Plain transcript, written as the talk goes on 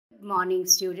Good morning,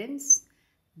 students.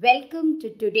 Welcome to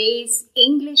today's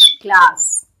English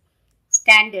class,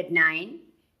 Standard 9.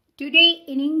 Today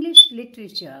in English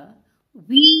Literature,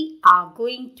 we are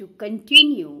going to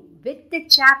continue with the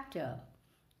chapter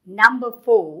number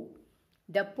 4,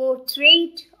 The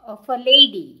Portrait of a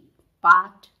Lady,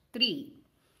 Part 3.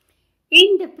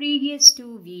 In the previous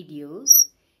two videos,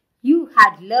 you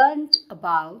had learned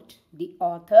about the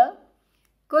author,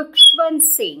 Khushwant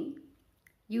Singh.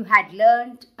 You had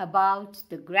learned about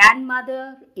the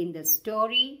grandmother in the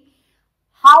story,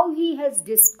 how he has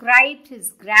described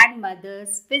his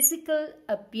grandmother's physical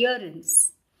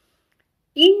appearance.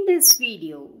 In this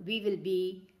video, we will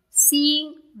be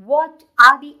seeing what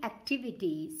are the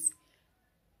activities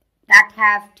that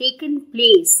have taken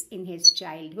place in his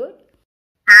childhood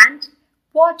and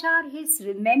what are his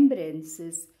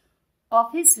remembrances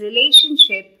of his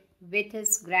relationship with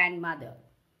his grandmother.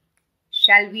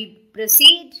 Shall we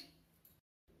proceed?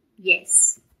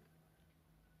 Yes.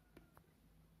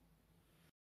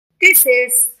 This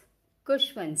is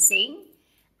Khushwant Singh,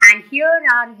 and here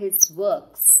are his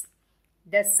works: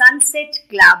 The Sunset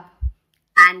Club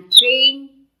and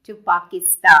Train to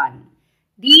Pakistan.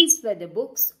 These were the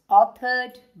books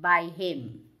authored by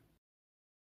him.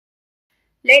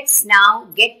 Let's now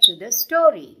get to the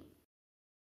story.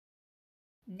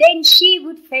 Then she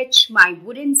would fetch my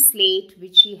wooden slate,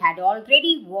 which she had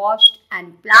already washed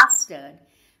and plastered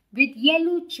with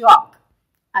yellow chalk,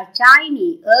 a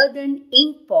tiny earthen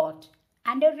ink pot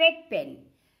and a red pen,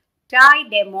 tie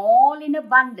them all in a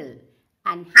bundle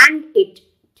and hand it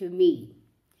to me.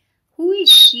 Who is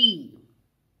she?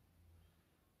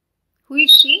 Who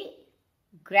is she?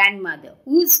 Grandmother.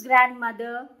 Whose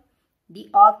grandmother? The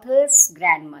author's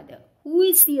grandmother. Who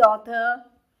is the author?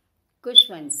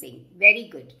 Khushwant Singh. Very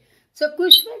good. So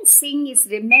Khushwant Singh is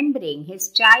remembering his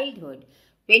childhood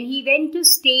when he went to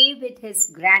stay with his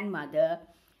grandmother,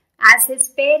 as his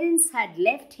parents had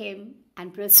left him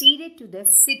and proceeded to the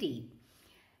city.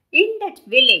 In that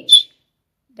village,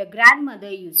 the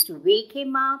grandmother used to wake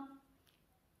him up,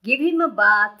 give him a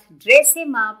bath, dress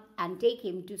him up and take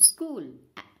him to school.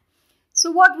 So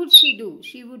what would she do?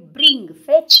 She would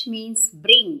fetch means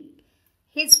bring,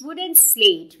 his wooden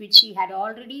slate, which she had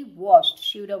already washed.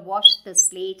 She would have washed the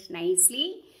slate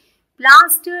nicely,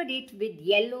 plastered it with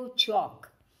yellow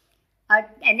chalk,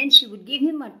 and then she would give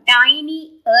him a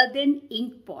tiny earthen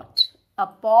ink pot, a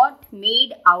pot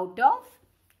made out of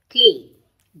clay,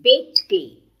 baked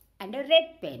clay, and a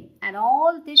red pen. And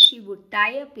all this she would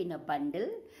tie up in a bundle.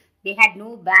 They had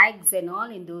no bags and all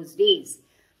in those days.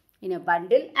 In a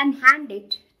bundle and hand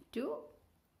it to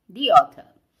the author.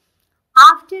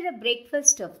 After a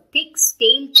breakfast of thick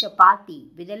stale chapati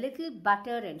with a little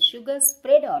butter and sugar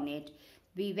spread on it,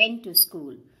 we went to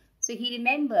school. So he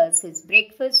remembers his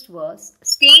breakfast was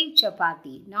stale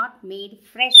chapati, not made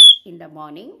fresh in the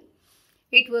morning.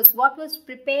 It was what was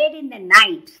prepared in the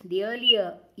night, the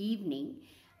earlier evening,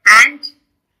 and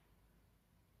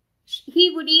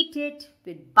he would eat it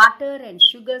with butter and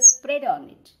sugar spread on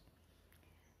it.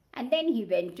 And then he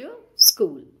went to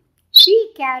school.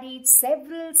 She carried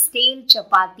several stale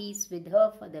chapatis with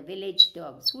her for the village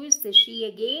dogs. Who is the she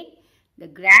again? The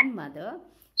grandmother.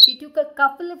 She took a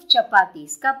couple of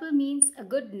chapatis. Couple means a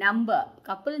good number.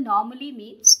 Couple normally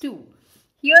means 2.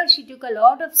 Here she took a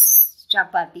lot of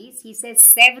chapatis. He says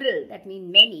several, that means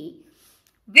many,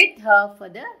 with her for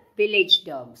the village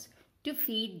dogs to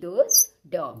feed those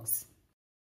dogs.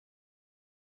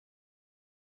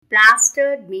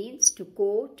 Plastered means to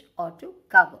coat or to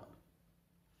cover.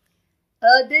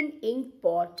 Earthen ink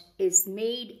pot is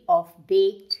made of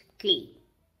baked clay.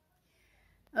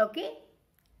 Okay?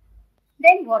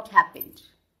 Then what happened?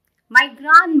 My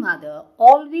grandmother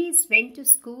always went to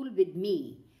school with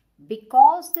me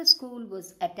because the school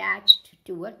was attached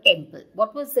to a temple.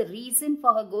 What was the reason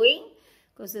for her going?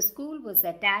 Because the school was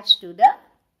attached to the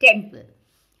temple.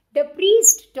 The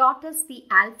priest taught us the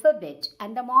alphabet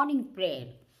and the morning prayer,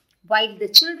 while the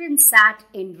children sat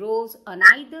in rows on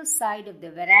either side of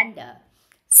the veranda,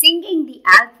 singing the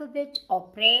alphabet or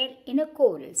prayer in a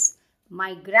chorus.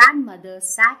 My grandmother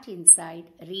sat inside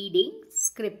reading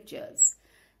scriptures.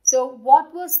 So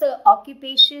what was the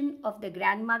occupation of the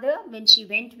grandmother when she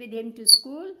went with him to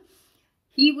school?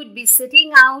 He would be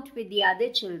sitting out with the other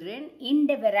children in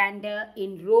the veranda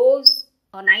in rows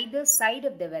on either side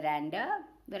of the veranda.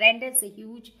 Veranda is a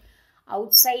huge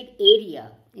outside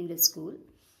area in the school.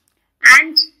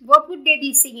 And what would they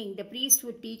be singing? The priest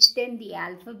would teach them the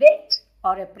alphabet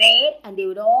or a prayer, and they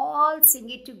would all sing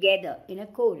it together in a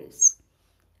chorus.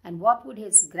 And what would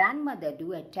his grandmother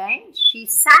do at times? She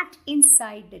sat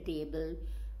inside the table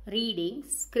reading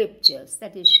scriptures,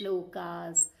 that is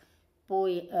shlokas,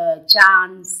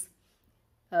 chants,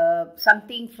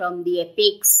 something from the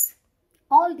epics.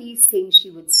 All these things she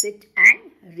would sit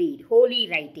and read, holy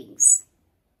writings.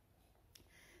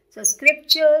 So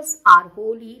scriptures are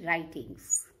holy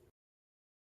writings.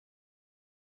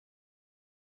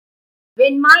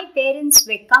 When my parents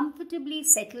were comfortably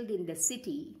settled in the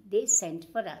city, they sent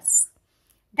for us.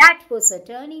 That was a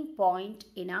turning point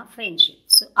in our friendship.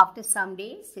 So after some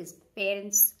days, his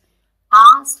parents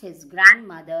asked his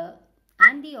grandmother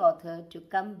and the author to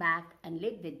come back and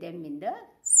live with them in the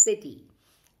city.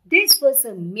 This was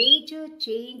a major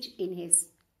change in his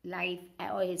life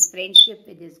or his friendship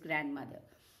with his grandmother.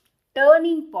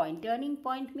 Turning point. Turning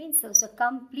point means there was a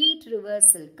complete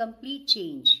reversal, complete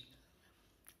change.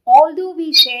 Although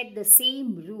we shared the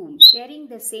same room, sharing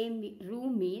the same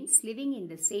room means living in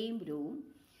the same room,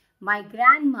 my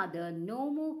grandmother no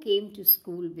more came to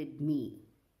school with me.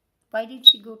 Why did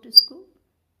she go to school?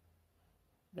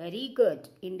 Very good.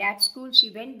 In that school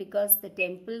she went because the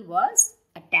temple was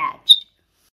attached.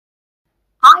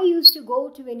 I used to go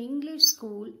to an English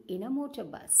school in a motor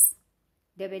bus.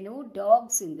 There were no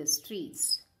dogs in the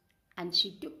streets, and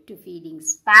she took to feeding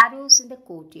sparrows in the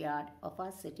courtyard of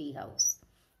our city house.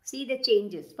 See the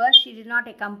changes. First, she did not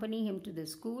accompany him to the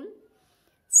school.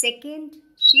 Second,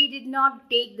 she did not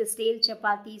take the stale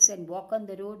chapatis and walk on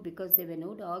the road because there were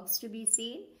no dogs to be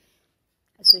seen.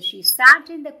 So she sat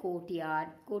in the courtyard.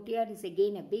 Courtyard is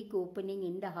again a big opening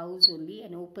in the house only,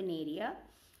 an open area.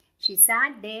 She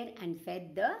sat there and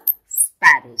fed the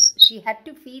sparrows. She had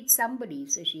to feed somebody,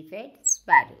 so she fed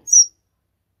sparrows.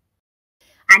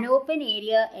 An open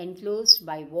area enclosed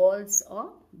by walls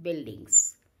or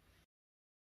buildings.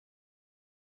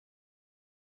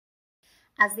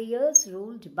 As the years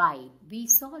rolled by, we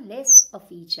saw less of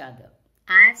each other.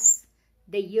 As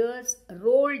the years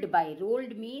rolled by,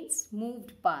 rolled means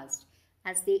moved past.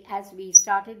 As the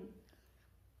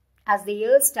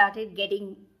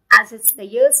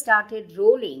years started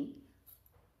rolling,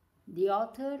 the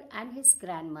author and his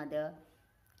grandmother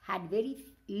had very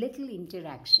little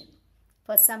interaction.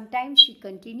 For some time she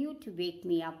continued to wake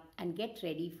me up and get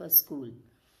ready for school.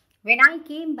 When I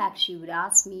came back, she would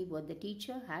ask me what the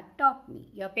teacher had taught me.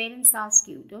 Your parents ask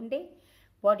you, don't they?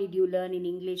 What did you learn in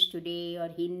English today or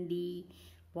Hindi?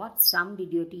 What sum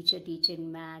did your teacher teach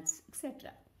in maths,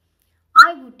 etc.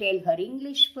 I would tell her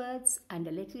English words and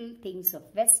a little things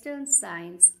of Western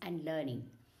science and learning.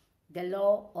 The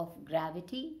law of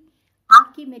gravity,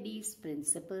 Archimedes'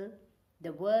 principle,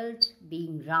 the world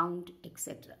being round,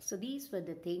 etc. So these were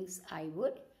the things I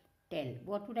would tell.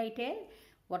 What would I tell?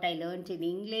 What I learned in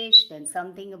English, then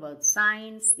something about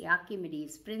science, the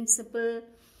Archimedes principle,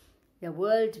 the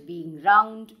world being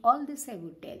round, all this I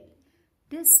would tell.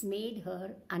 This made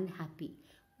her unhappy.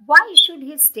 Why should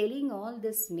his telling all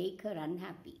this make her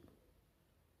unhappy?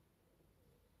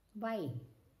 Why?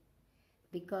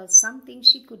 Because something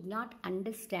she could not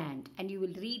understand, and you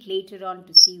will read later on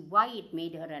to see why it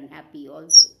made her unhappy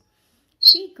also.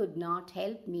 She could not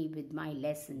help me with my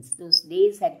lessons. Those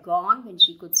days had gone when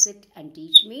she could sit and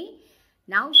teach me.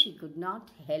 Now she could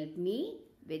not help me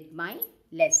with my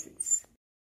lessons.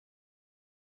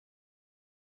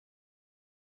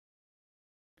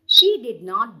 She did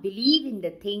not believe in the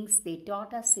things they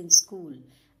taught us in school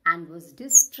and was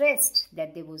distressed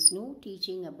that there was no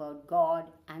teaching about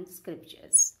God and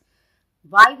scriptures.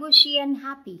 Why was she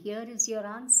unhappy? Here is your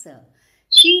answer.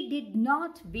 She did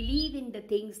not believe in the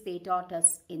things they taught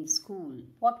us in school.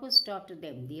 What was taught to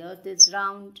them? The earth is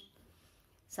round,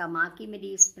 some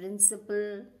Archimedes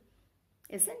principle,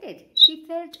 isn't it? She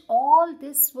felt all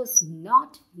this was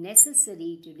not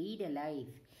necessary to lead a life.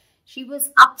 She was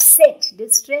upset.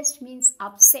 Distressed means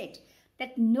upset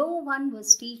that no one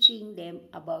was teaching them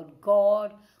about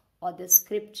God or the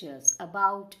scriptures,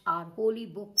 about our holy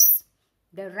books,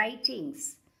 the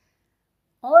writings.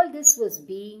 All this was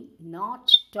being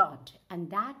not taught, and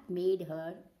that made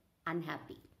her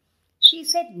unhappy. She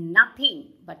said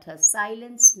nothing, but her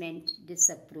silence meant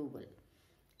disapproval.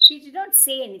 She did not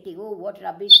say anything, oh, what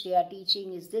rubbish they are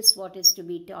teaching, is this what is to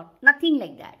be taught? Nothing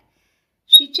like that.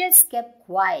 She just kept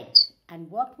quiet.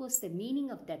 And what was the meaning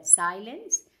of that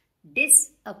silence?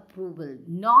 Disapproval,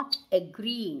 not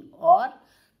agreeing or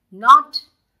not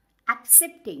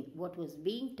accepting what was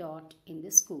being taught in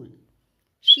the school.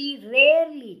 She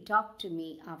rarely talked to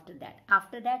me after that.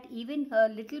 After that, even her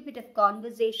little bit of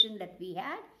conversation that we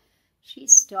had, she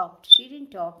stopped. She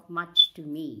didn't talk much to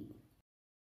me.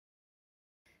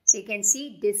 So you can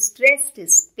see distressed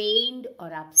is pained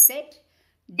or upset.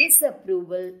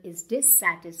 Disapproval is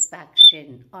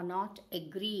dissatisfaction or not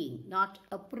agreeing, not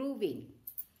approving.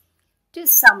 To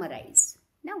summarize,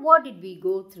 now what did we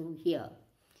go through here?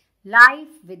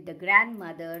 Life with the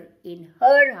grandmother in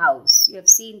her house. You have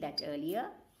seen that earlier.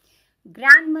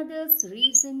 Grandmother's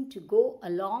reason to go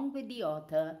along with the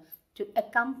author to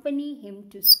accompany him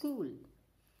to school.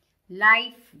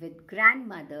 Life with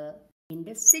grandmother in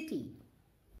the city.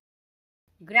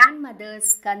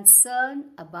 Grandmother's concern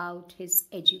about his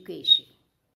education.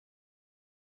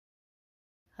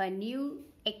 Her new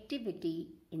activity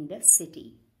in the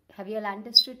city. Have you all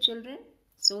understood, children,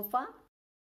 so far?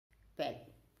 Well,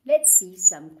 let's see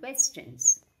some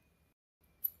questions.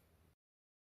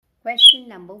 Question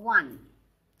number 1.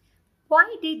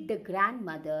 Why did the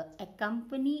grandmother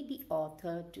accompany the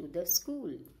author to the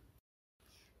school?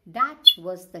 That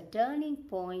was the turning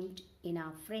point in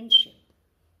our friendship.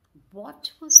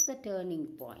 What was the turning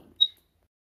point?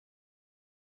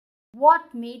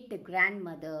 What made the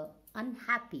grandmother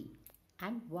unhappy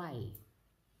and why?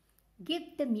 Give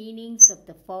the meanings of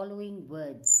the following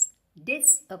words: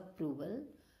 disapproval,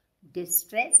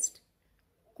 distressed,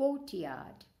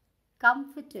 courtyard,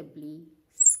 comfortably,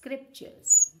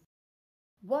 scriptures.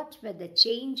 What were the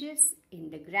changes in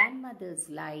the grandmother's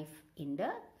life in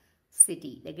the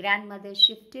city? The grandmother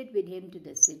shifted with him to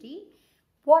the city.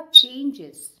 What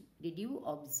changes did you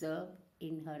observe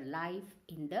in her life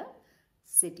in the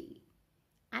city?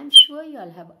 I'm sure you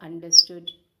all have understood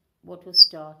what was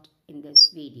taught in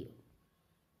this video.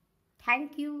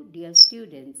 Thank you, dear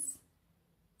students.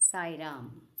 Sai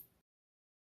Ram.